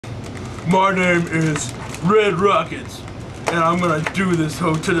My name is Red Rockets, and I'm gonna do this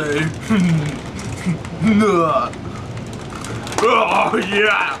hoe today. Oh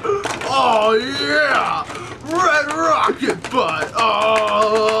yeah! Oh yeah! Red Rocket butt!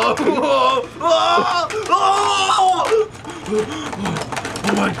 Oh!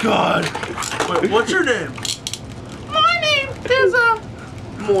 Oh my God! Wait, what's your name? My name is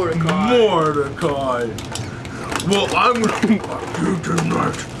Mordecai. Mordecai. Well, I'm gonna fuck you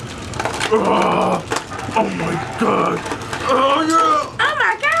tonight. Oh my God! Oh yeah! Oh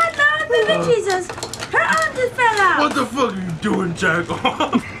my God, Lord, baby Jesus! Her arm just fell out. What the fuck are you doing, Jack?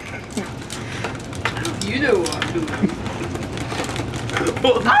 You know what I'm doing.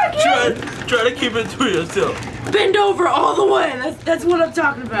 Well, try to keep it to yourself. Bend over all the way. That's what I'm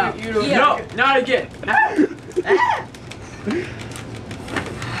talking about. You don't No, not again.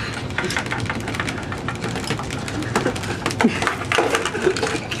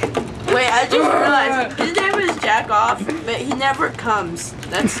 Wait, I just realized his name is Jack Off, but he never comes.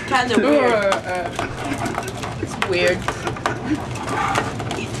 That's kind of weird. It's weird.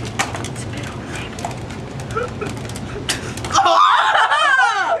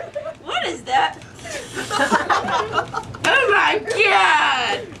 What is that? Oh my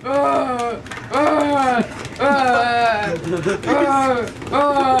God!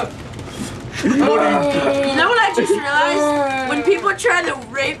 You know what I just realized? When people try to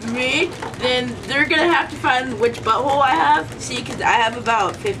rape me, then they're gonna have to find which butthole I have. See, because I have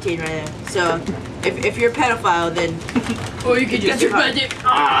about 15 right now. So, if you're a pedophile, then... Or you can just use my dick.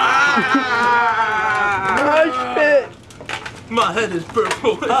 my head is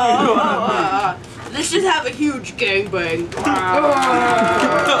purple. Let's just have a huge gangbang.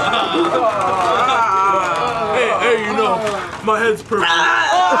 Hey, you know, my head's purple.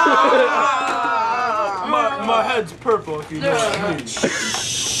 My head's purple, if you know what I mean.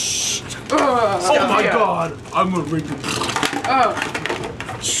 Oh my God! I'm gonna rape you.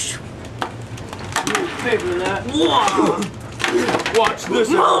 Paper that. Watch this,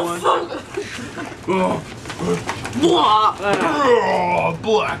 everyone.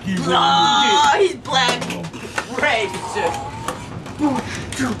 Black evil. Oh, he's black. Racist.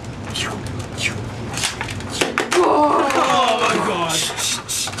 Oh my God.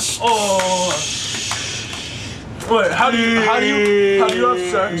 Oh. Wait, how do you have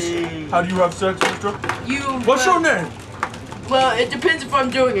sex? How do you have sex, sister? What's your name? Well, it depends if I'm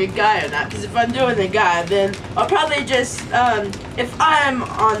doing a guy or not. Because if I'm doing a guy, then I'll probably just if I'm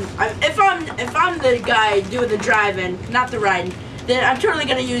the guy doing the driving, not the riding, then I'm totally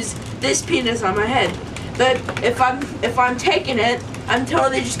gonna use this penis on my head. But if I'm taking it, I'm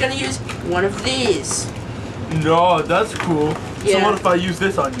totally just gonna use one of these. No, that's cool. Yeah. So what if I use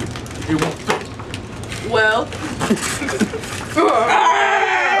this on you? It won't fit. Well.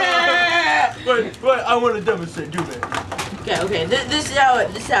 Wait, I want to demonstrate. Do that. Okay. This is how it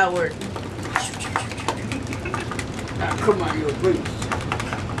works. Now, come on, you beast.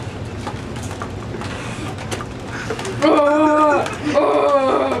 Oh,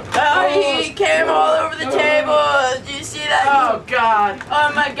 he came all over the table. Do you see that? Oh God.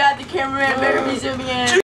 Oh my God, the cameraman better be zooming in.